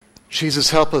Jesus,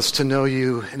 help us to know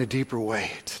you in a deeper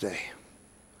way today.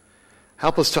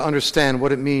 Help us to understand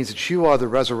what it means that you are the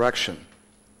resurrection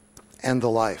and the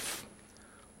life.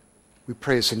 We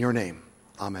pray this in your name.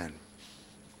 Amen.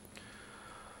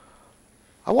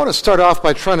 I want to start off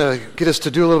by trying to get us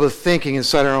to do a little bit of thinking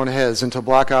inside our own heads and to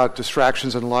block out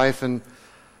distractions in life and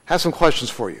have some questions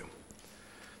for you.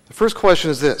 The first question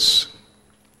is this: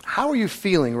 how are you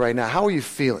feeling right now? How are you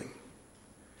feeling?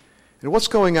 And what's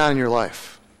going on in your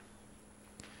life?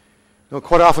 You know,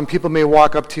 quite often people may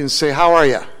walk up to you and say, "How are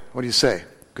you?" What do you say?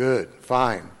 "Good,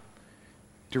 fine."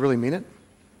 Do you really mean it?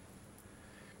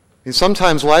 And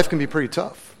sometimes life can be pretty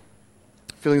tough.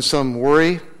 Feeling some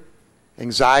worry,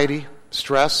 anxiety,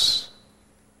 stress,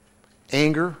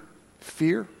 anger,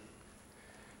 fear.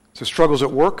 So struggles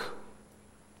at work,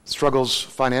 struggles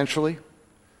financially,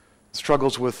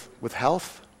 struggles with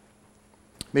health.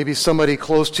 Maybe somebody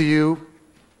close to you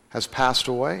has passed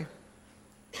away.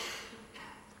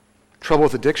 Trouble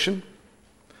with addiction.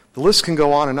 The list can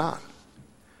go on and on.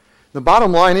 The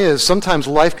bottom line is sometimes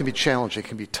life can be challenging, it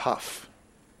can be tough.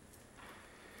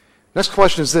 Next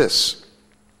question is this: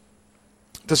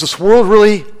 does this world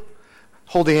really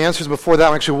hold the answers? Before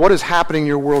that, actually, what is happening in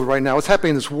your world right now? What's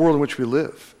happening in this world in which we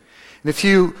live? And if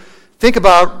you think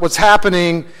about what's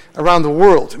happening around the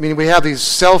world, I mean, we have these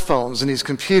cell phones and these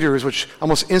computers which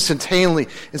almost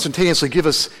instantaneously give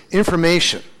us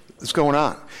information that's going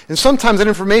on. And sometimes that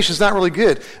information is not really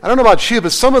good. I don't know about you,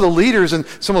 but some of the leaders in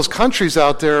some of those countries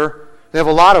out there, they have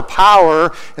a lot of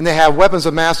power and they have weapons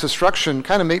of mass destruction,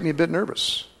 kind of make me a bit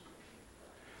nervous.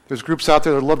 There's groups out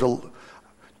there that love to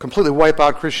completely wipe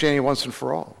out Christianity once and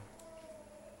for all.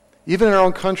 Even in our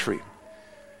own country.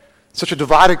 Such a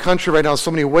divided country right now in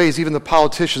so many ways, even the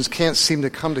politicians can't seem to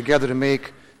come together to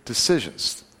make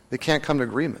decisions. They can't come to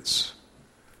agreements.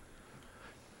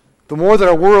 The more that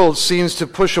our world seems to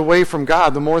push away from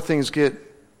God, the more things get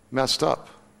messed up.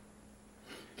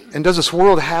 And does this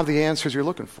world have the answers you're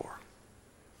looking for?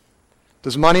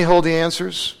 Does money hold the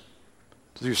answers?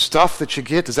 Does your stuff that you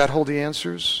get, does that hold the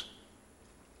answers?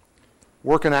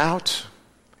 Working out?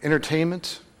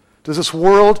 Entertainment? Does this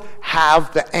world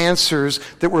have the answers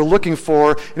that we're looking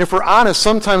for? And if we're honest,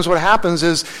 sometimes what happens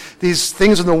is these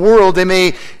things in the world,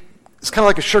 it's kind of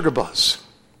like a sugar buzz.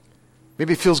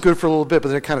 Maybe it feels good for a little bit, but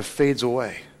then it kind of fades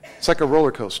away. It's like a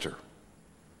roller coaster.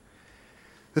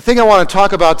 The thing I want to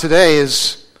talk about today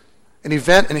is an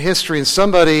event in history and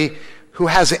somebody who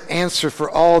has an answer for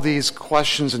all these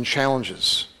questions and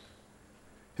challenges.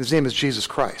 His name is Jesus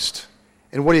Christ.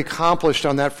 And what he accomplished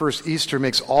on that first Easter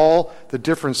makes all the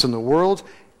difference in the world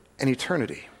and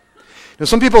eternity. Now,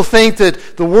 some people think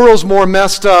that the world's more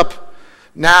messed up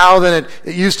now than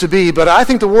it used to be, but I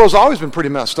think the world's always been pretty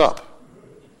messed up.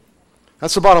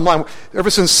 That's the bottom line.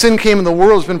 Ever since sin came in the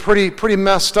world, it's been pretty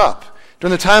messed up. During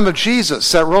the time of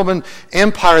Jesus, that Roman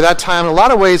Empire, that time, in a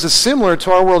lot of ways is similar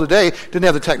to our world today. Didn't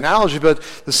have the technology, but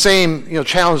the same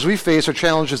challenges we face are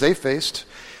challenges they faced.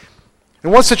 In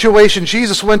one situation,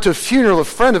 Jesus went to a funeral of a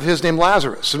friend of his named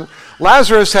Lazarus. And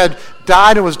Lazarus had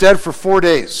died and was dead for 4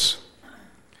 days.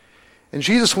 And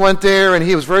Jesus went there, and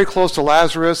he was very close to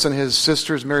Lazarus and his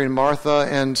sisters, Mary and Martha.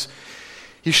 And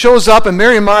he shows up, and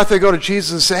Mary and Martha go to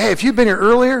Jesus and say, "Hey, if you'd been here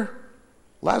earlier,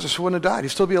 Lazarus wouldn't have died. He'd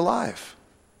still be alive."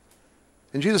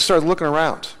 And Jesus started looking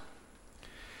around.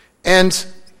 And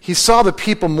he saw the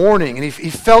people mourning, and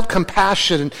he felt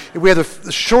compassion. And we have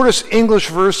the shortest English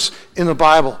verse in the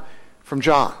Bible from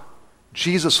John.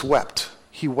 Jesus wept.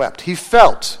 He wept. He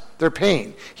felt their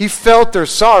pain. He felt their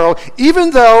sorrow, even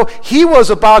though he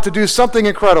was about to do something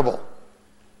incredible.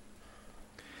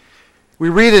 We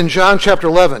read in John chapter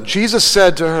 11, Jesus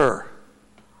said to her,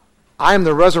 "I am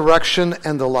the resurrection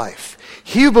and the life.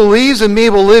 He who believes in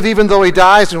me will live even though he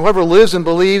dies, and whoever lives and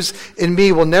believes in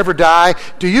me will never die.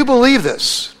 Do you believe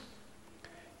this?"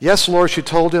 "Yes, Lord," she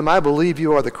told him, "I believe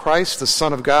you are the Christ, the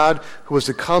Son of God, who is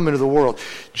to come into the world."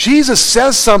 Jesus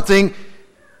says something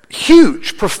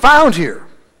huge, profound here.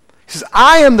 He says,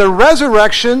 "I am the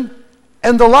resurrection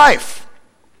and the life."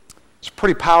 It's a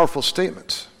pretty powerful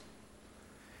statement.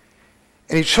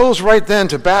 And he chose right then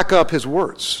to back up his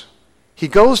words. He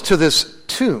goes to this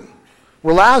tomb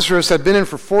where Lazarus had been in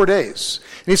for 4 days.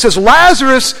 And he says,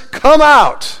 "Lazarus, come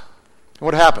out." And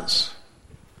what happens?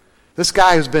 This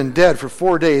guy who's been dead for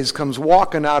 4 days comes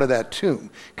walking out of that tomb.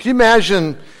 Can you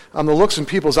imagine the looks in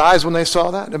people's eyes when they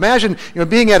saw that? Imagine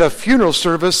being at a funeral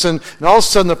service and all of a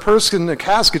sudden the person in the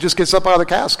casket just gets up out of the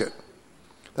casket.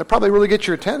 That probably really gets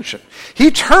your attention.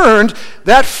 He turned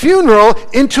that funeral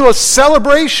into a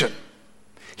celebration.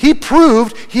 He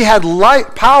proved he had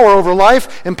power over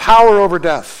life and power over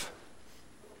death.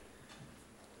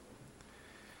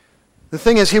 The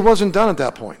thing is, he wasn't done at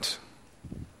that point.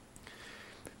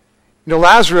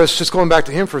 Lazarus, just going back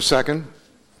to him for a second,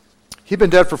 he'd been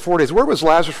dead for 4 days. Where was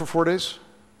Lazarus for 4 days?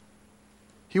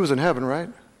 He was in heaven, right?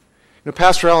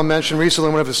 Pastor Allen mentioned recently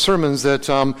in one of his sermons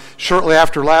that shortly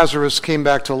after Lazarus came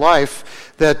back to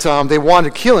life, that they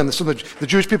wanted to kill him. So the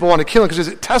Jewish people wanted to kill him because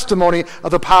it's a testimony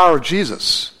of the power of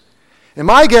Jesus. And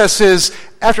my guess is,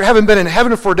 after having been in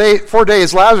heaven for 4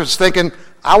 days, Lazarus is thinking,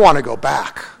 I want to go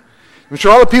back. I'm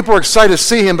sure all the people are excited to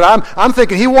see him, but I'm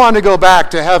thinking he wanted to go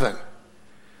back to heaven.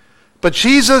 But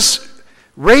Jesus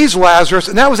raised Lazarus,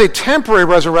 and that was a temporary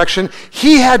resurrection.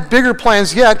 He had bigger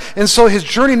plans yet, and so his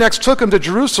journey next took him to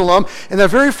Jerusalem. And that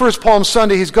very first Palm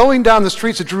Sunday, he's going down the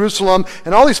streets of Jerusalem,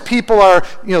 and all these people are,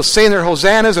 saying their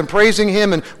hosannas and praising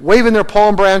him and waving their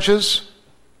palm branches.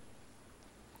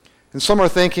 And some are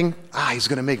thinking, he's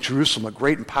going to make Jerusalem a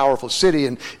great and powerful city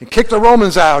and kick the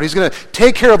Romans out. He's going to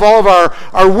take care of all of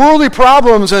our worldly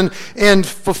problems and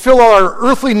fulfill all our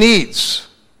earthly needs.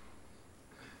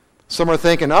 Some are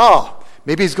thinking,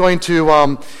 maybe he's going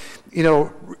to,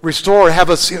 restore, have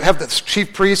the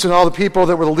chief priests and all the people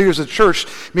that were the leaders of the church.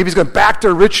 Maybe he's going to back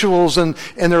their rituals and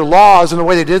their laws and the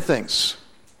way they did things.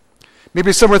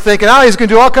 Maybe some are thinking, he's going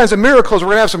to do all kinds of miracles. We're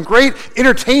going to have some great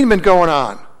entertainment going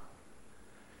on.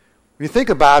 When you think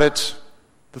about it,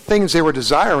 the things they were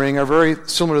desiring are very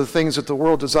similar to the things that the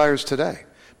world desires today.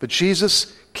 But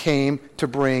Jesus came to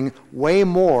bring way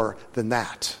more than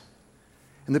that.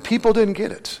 And the people didn't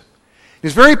get it.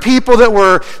 These very people that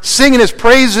were singing his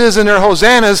praises and their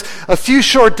hosannas, a few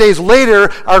short days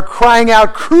later are crying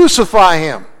out, crucify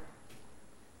him.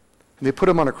 And they put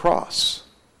him on a cross.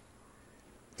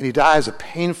 And he dies a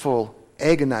painful,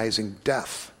 agonizing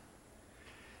death.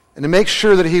 And to make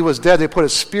sure that he was dead, they put a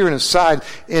spear in his side.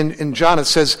 In John it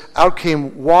says, out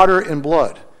came water and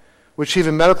blood, which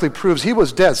even medically proves he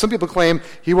was dead. Some people claim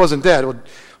he wasn't dead. Well,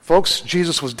 folks,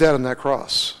 Jesus was dead on that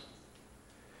cross.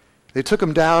 They took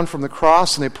him down from the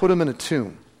cross and they put him in a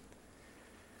tomb.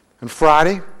 On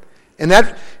Friday, and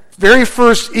that very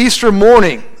first Easter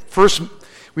morning,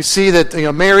 we see that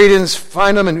Mary didn't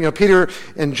find him, and Peter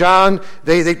and John,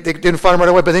 they didn't find him right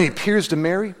away, but then he appears to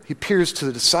Mary, he appears to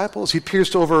the disciples, he appears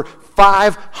to over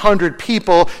 500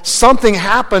 people. Something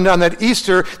happened on that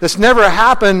Easter that's never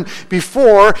happened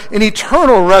before, an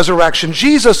eternal resurrection.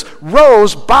 Jesus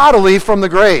rose bodily from the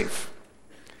grave.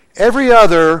 Every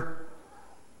other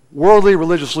worldly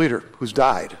religious leader who's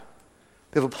died,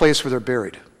 they have a place where they're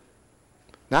buried.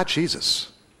 Not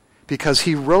Jesus, because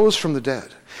he rose from the dead.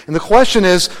 And the question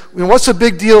is, what's the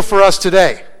big deal for us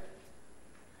today?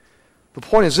 The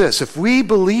point is this: if we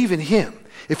believe in him,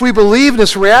 if we believe in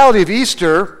this reality of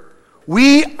Easter,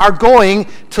 we are going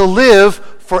to live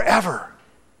forever.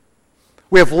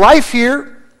 We have life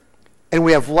here, and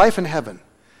we have life in heaven.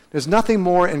 There's nothing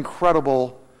more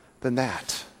incredible than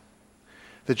that.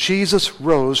 That Jesus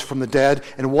rose from the dead,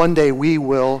 and one day we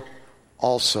will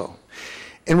also.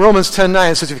 In Romans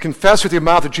 10:9 it says, if you confess with your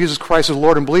mouth that Jesus Christ is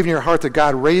Lord and believe in your heart that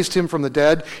God raised him from the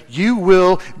dead, you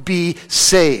will be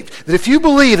saved. That if you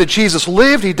believe that Jesus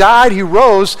lived, he died, he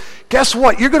rose, guess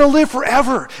what? You're going to live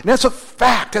forever. And that's a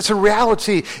fact. That's a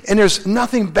reality. And there's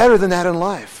nothing better than that in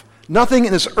life. Nothing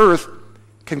in this earth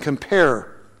can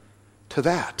compare to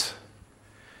that.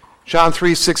 John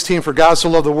 3:16, for God so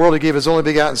loved the world, he gave his only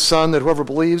begotten Son, that whoever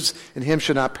believes in him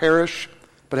should not perish,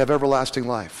 but have everlasting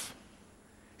life.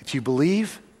 If you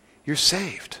believe, you're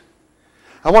saved.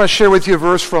 I want to share with you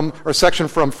a section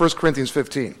from 1 Corinthians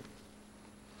 15.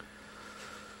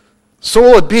 So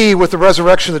will it be with the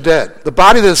resurrection of the dead. The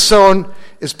body that is sown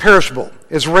is perishable.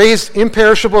 It is raised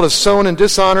imperishable. It is sown in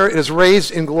dishonor. It is raised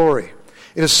in glory.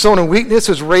 It is sown in weakness.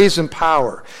 It is raised in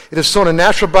power. It is sown a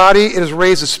natural body. It is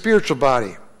raised a spiritual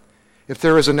body. If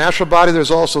there is a natural body, there is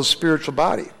also a spiritual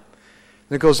body.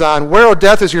 And it goes on, where, O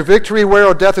death, is your victory? Where,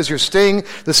 O death, is your sting?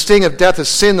 The sting of death is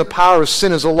sin. The power of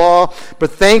sin is the law.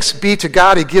 But thanks be to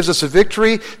God, he gives us a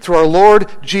victory through our Lord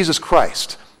Jesus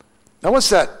Christ. Now, what's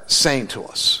that saying to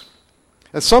us?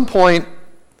 At some point,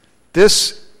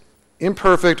 this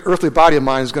imperfect earthly body of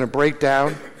mine is going to break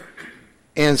down,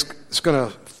 and it's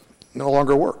going to no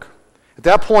longer work. At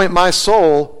that point, my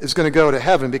soul is going to go to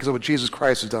heaven because of what Jesus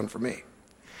Christ has done for me.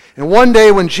 And one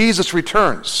day when Jesus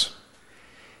returns,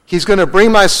 he's going to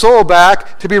bring my soul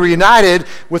back to be reunited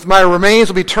with my remains,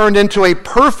 will be turned into a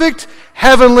perfect,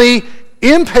 heavenly,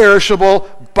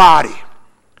 imperishable body.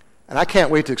 And I can't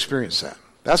wait to experience that.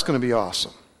 That's going to be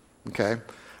awesome. Okay?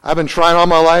 I've been trying all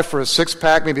my life for a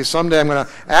six-pack. Maybe someday I'm going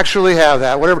to actually have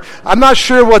that. Whatever. I'm not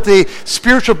sure what the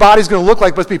spiritual body is going to look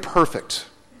like, but it's going to be perfect.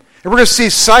 And we're going to see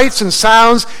sights and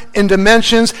sounds and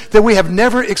dimensions that we have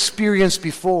never experienced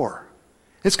before.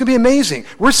 It's going to be amazing.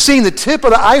 We're seeing the tip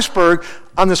of the iceberg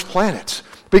on this planet.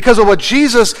 Because of what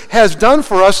Jesus has done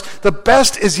for us, the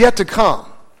best is yet to come.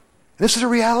 This is a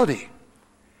reality.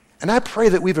 And I pray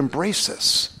that we've embraced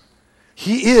this.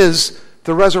 He is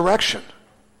the resurrection.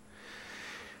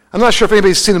 I'm not sure if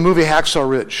anybody's seen the movie Hacksaw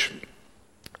Ridge,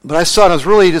 but I saw it and I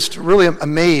was really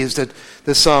amazed at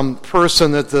this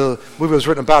person that the movie was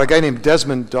written about, a guy named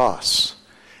Desmond Doss.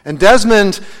 And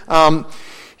Desmond,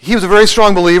 he was a very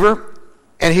strong believer,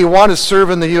 and he wanted to serve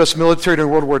in the U.S. military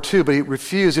during World War II, but he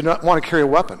refused. He did not want to carry a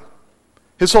weapon.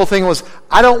 His whole thing was,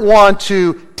 I don't want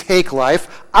to take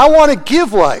life. I want to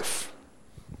give life.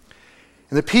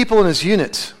 And the people in his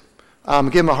unit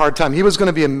gave him a hard time. He was going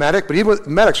to be a medic, but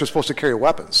medics were supposed to carry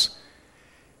weapons.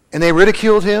 And they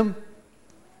ridiculed him,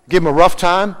 gave him a rough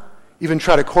time, even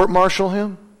tried to court-martial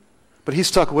him, but he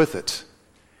stuck with it.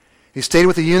 He stayed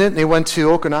with the unit, and they went to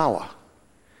Okinawa.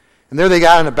 And there they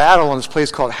got in a battle on this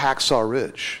place called Hacksaw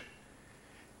Ridge.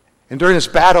 And during this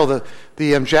battle,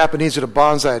 the Japanese did a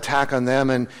banzai attack on them,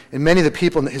 and many of the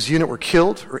people in his unit were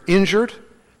killed or injured.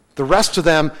 The rest of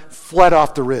them fled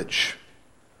off the ridge.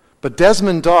 But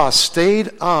Desmond Doss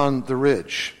stayed on the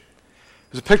ridge.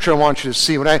 There's a picture I want you to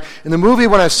see. In the movie,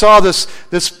 when I saw this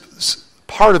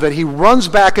part of it, he runs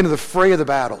back into the fray of the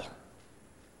battle.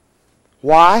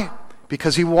 Why?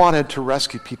 Because he wanted to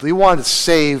rescue people. He wanted to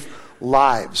save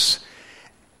lives.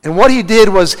 And what he did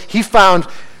was he found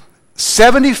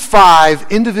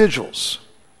 75 individuals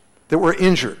that were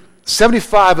injured,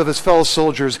 75 of his fellow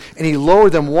soldiers, and he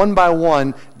lowered them one by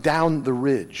one down the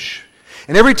ridge.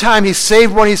 And every time he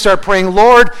saved one, he started praying,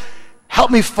 Lord,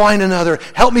 help me find another.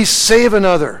 Help me save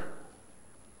another.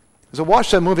 As I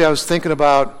watched that movie, I was thinking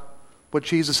about what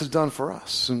Jesus has done for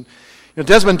us. And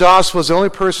Desmond Doss was the only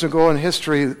person to go in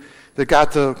history that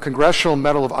got the Congressional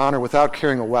Medal of Honor without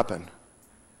carrying a weapon.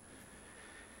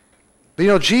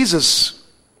 But Jesus,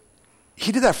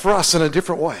 he did that for us in a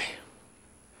different way.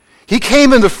 He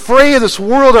came in the fray of this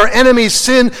world, our enemies,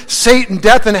 sin, Satan,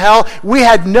 death, and hell. We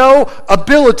had no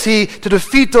ability to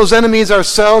defeat those enemies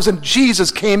ourselves, and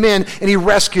Jesus came in and he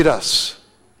rescued us.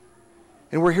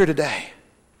 And we're here today.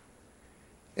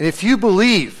 And if you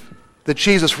believe that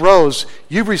Jesus rose,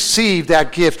 you've received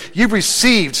that gift. You've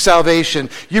received salvation.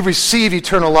 You've received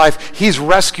eternal life. He's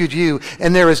rescued you,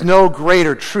 and there is no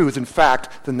greater truth, in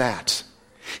fact, than that.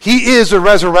 He is the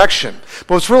resurrection.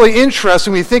 But what's really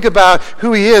interesting when you think about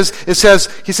who he is, he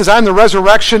says, I'm the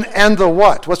resurrection and the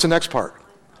what? What's the next part?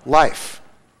 Life.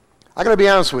 I got to be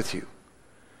honest with you.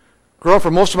 Growing up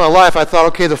for most of my life, I thought,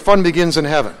 okay, the fun begins in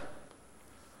heaven.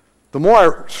 The more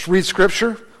I read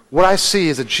Scripture, what I see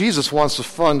is that Jesus wants the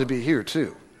fun to be here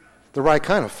too. The right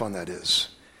kind of fun, that is.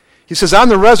 He says, I'm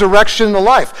the resurrection and the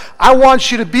life. I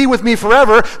want you to be with me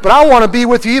forever, but I want to be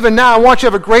with you even now. I want you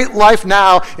to have a great life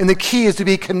now, and the key is to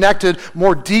be connected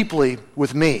more deeply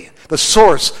with me, the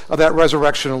source of that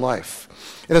resurrection and life.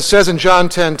 And it says in John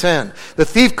 10:10, the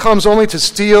thief comes only to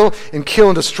steal and kill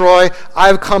and destroy. I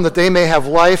have come that they may have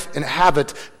life and have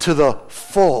it to the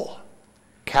full.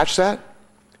 Catch that?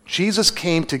 Jesus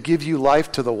came to give you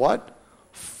life to the what?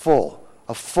 Full.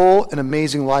 A full and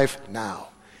amazing life now.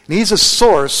 And he's a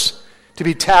source to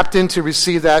be tapped into to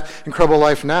receive that incredible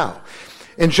life now.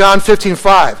 In John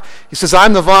 15:5, he says,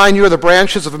 I'm the vine, you are the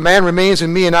branches. If a man remains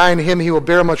in me and I in him, he will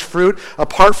bear much fruit.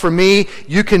 Apart from me,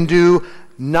 you can do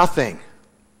nothing.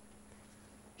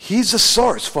 He's the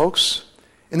source, folks.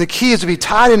 And the key is to be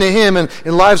tied into him in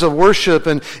lives of worship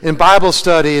and in Bible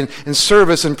study and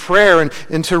service and prayer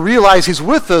and to realize he's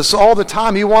with us all the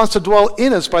time. He wants to dwell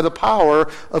in us by the power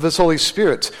of his Holy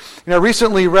Spirit. I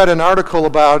recently read an article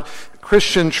about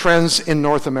Christian trends in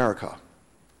North America.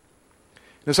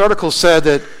 This article said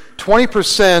that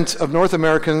 20% of North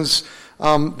Americans,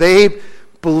 they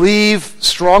believe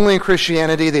strongly in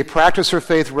Christianity. They practice their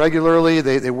faith regularly.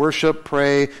 They worship,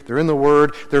 pray. They're in the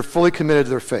Word. They're fully committed to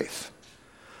their faith.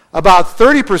 About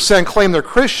 30% claim they're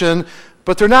Christian,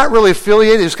 but they're not really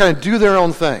affiliated. They just kind of do their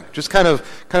own thing. Just kind of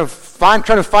trying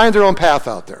to find their own path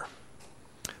out there.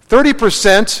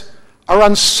 30% are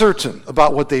uncertain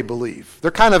about what they believe.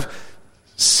 They're kind of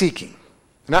seeking.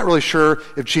 They're not really sure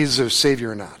if Jesus is their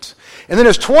Savior or not. And then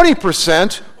there's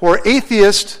 20% who are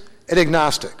atheist and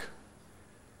agnostic.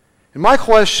 And my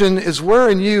question is, where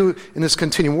in you in this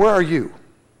continuum, where are you?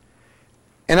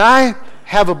 And I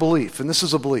have a belief, and this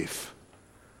is a belief.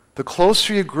 The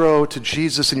closer you grow to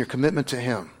Jesus and your commitment to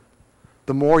him,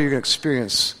 the more you're going to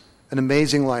experience an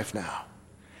amazing life now.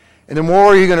 And the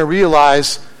more you're going to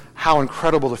realize how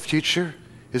incredible the future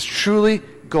is truly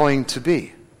going to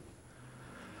be.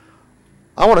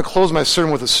 I want to close my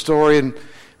sermon with a story, and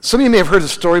some of you may have heard the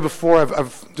story before.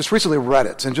 I've just recently read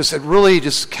it, and it really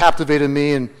just captivated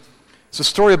me. And It's a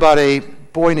story about a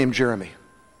boy named Jeremy.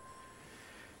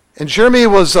 And Jeremy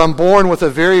was born with a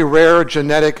very rare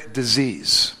genetic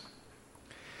disease.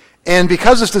 And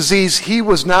because of this disease, he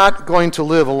was not going to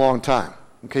live a long time.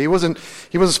 Okay, he wasn't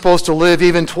supposed to live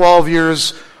even 12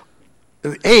 years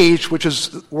of age, which is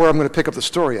where I'm going to pick up the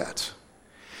story at.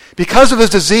 Because of his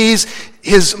disease,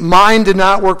 his mind did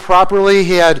not work properly.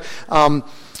 He had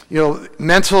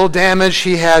mental damage.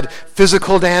 He had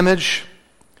physical damage.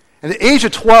 And at the age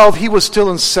of 12, he was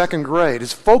still in second grade.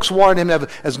 His folks wanted him to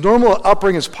have as normal an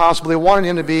upbringing as possible. They wanted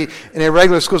him to be in a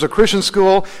regular school, a Christian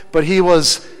school, but he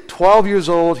was 12 years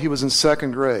old. He was in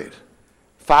second grade,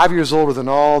 5 years older than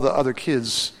all the other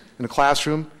kids in the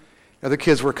classroom. The other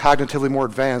kids were cognitively more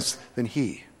advanced than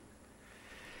he.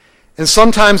 And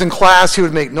sometimes in class, he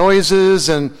would make noises,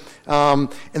 and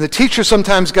the teacher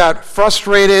sometimes got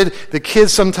frustrated. The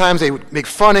kids sometimes, they would make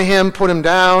fun of him, put him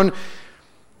down.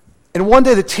 And one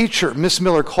day the teacher, Miss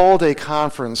Miller, called a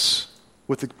conference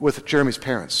with Jeremy's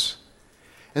parents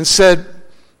and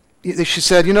she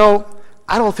said,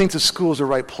 I don't think the school is the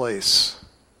right place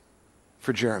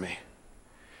for Jeremy.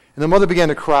 And the mother began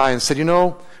to cry and said,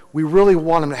 we really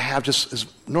want him to have just as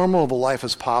normal of a life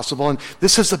as possible, and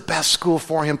this is the best school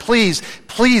for him. Please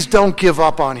don't give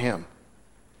up on him.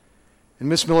 And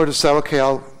Miss Miller just said, okay,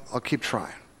 I'll keep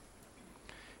trying.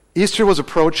 Easter was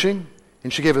approaching,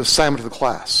 and she gave an assignment to the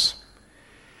class.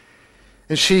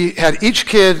 And she had each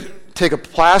kid take a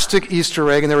plastic Easter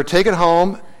egg, and they would take it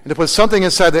home and to put something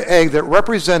inside the egg that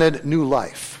represented new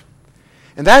life.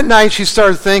 And that night she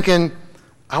started thinking,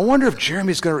 I wonder if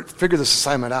Jeremy's going to figure this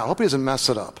assignment out. I hope he doesn't mess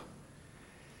it up.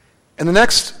 And the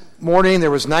next morning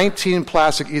there was 19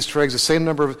 plastic Easter eggs, the same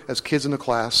number as kids in the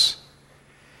class.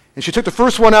 And she took the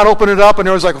first one out, opened it up, and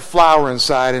there was like a flower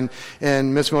inside.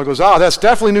 And Miss Miller goes, that's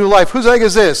definitely new life. Whose egg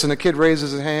is this? And the kid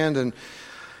raises his hand and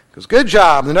goes, good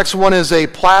job. The next one is a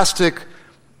plastic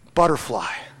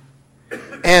butterfly.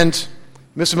 And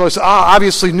Mr. Miller says,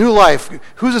 obviously new life.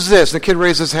 Whose is this? And the kid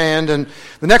raises his hand. And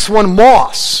the next one,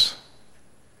 moss.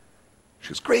 She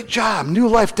goes, great job. New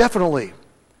life, definitely.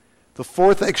 The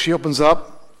fourth egg she opens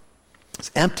up,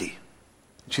 it's empty.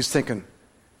 And she's thinking,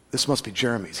 this must be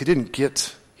Jeremy's. He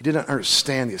didn't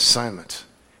understand the assignment.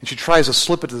 And she tries to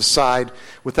slip it to the side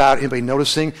without anybody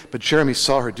noticing, but Jeremy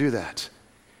saw her do that.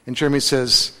 And Jeremy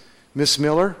says, Miss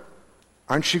Miller,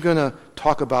 aren't you going to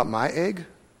talk about my egg?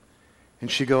 And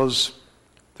she goes,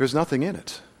 there's nothing in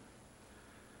it.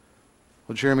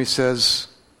 Well, Jeremy says,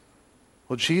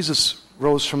 well, Jesus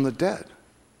rose from the dead,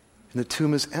 and the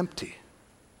tomb is empty.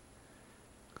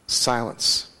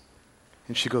 Silence.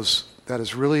 And she goes, that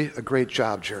is really a great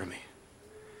job, Jeremy.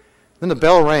 Then the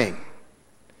bell rang,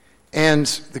 and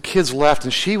the kids left,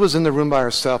 and she was in the room by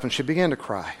herself, and she began to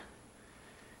cry.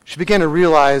 She began to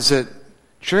realize that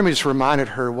Jeremy just reminded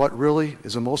her what really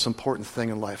is the most important thing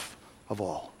in life of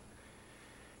all.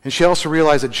 And she also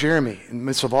realized that Jeremy, in the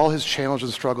midst of all his challenges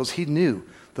and struggles, he knew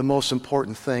the most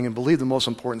important thing and believed the most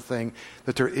important thing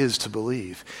that there is to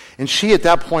believe. And she, at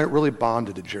that point, really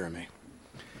bonded to Jeremy.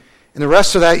 And the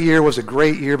rest of that year was a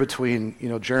great year between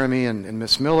Jeremy and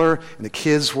Miss Miller, and the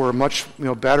kids were much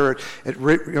better at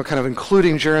kind of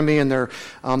including Jeremy in their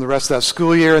the rest of that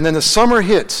school year. And then the summer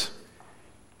hit,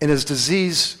 and his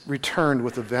disease returned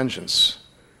with a vengeance,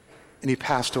 and he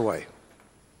passed away.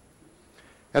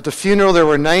 At the funeral, there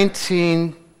were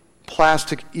 19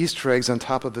 plastic Easter eggs on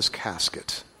top of his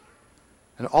casket,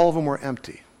 and all of them were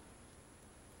empty.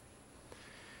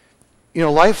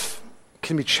 Life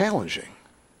can be challenging.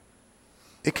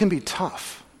 It can be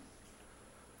tough.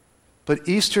 But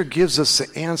Easter gives us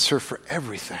the answer for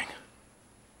everything.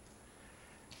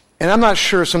 And I'm not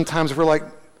sure sometimes if we're like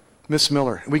Miss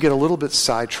Miller, we get a little bit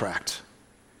sidetracked.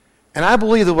 And I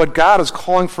believe that what God is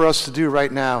calling for us to do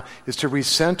right now is to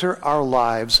recenter our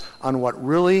lives on what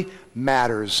really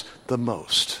matters the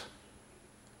most.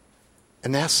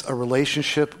 And that's a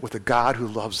relationship with a God who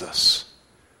loves us,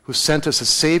 who sent us a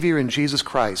Savior in Jesus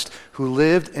Christ, who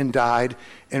lived and died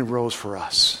and rose for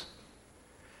us.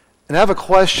 And I have a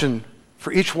question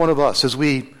for each one of us as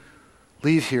we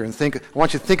leave here and think. I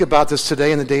want you to think about this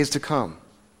today and the days to come.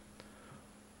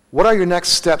 What are your next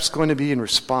steps going to be in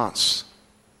response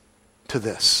to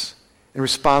this, in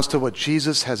response to what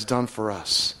Jesus has done for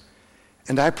us?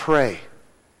 And I pray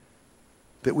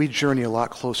that we journey a lot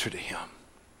closer to him,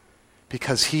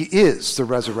 because he is the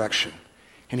resurrection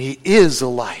and he is the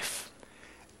life.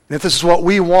 And if this is what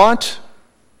we want,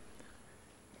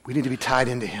 we need to be tied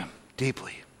into him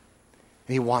deeply.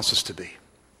 And he wants us to be.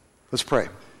 Let's pray.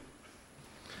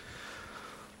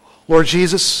 Lord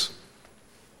Jesus,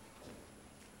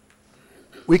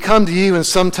 we come to you and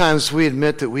sometimes we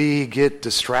admit that we get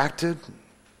distracted.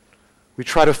 We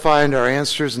try to find our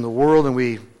answers in the world, and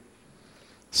we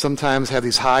sometimes have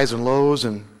these highs and lows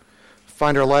and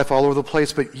find our life all over the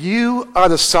place. But you are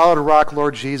the solid rock,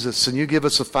 Lord Jesus, and you give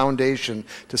us a foundation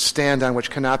to stand on which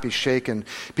cannot be shaken.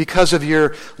 Because of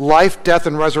your life, death,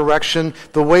 and resurrection,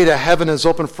 the way to heaven is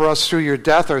open for us through your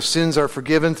death. Our sins are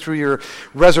forgiven through your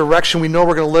resurrection. We know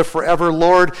we're going to live forever.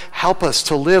 Lord, help us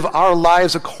to live our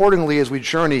lives accordingly as we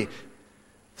journey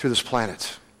through this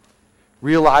planet,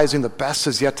 realizing the best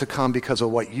is yet to come because of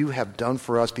what you have done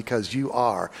for us, because you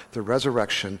are the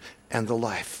resurrection and the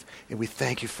life. And we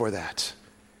thank you for that.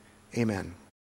 Amen.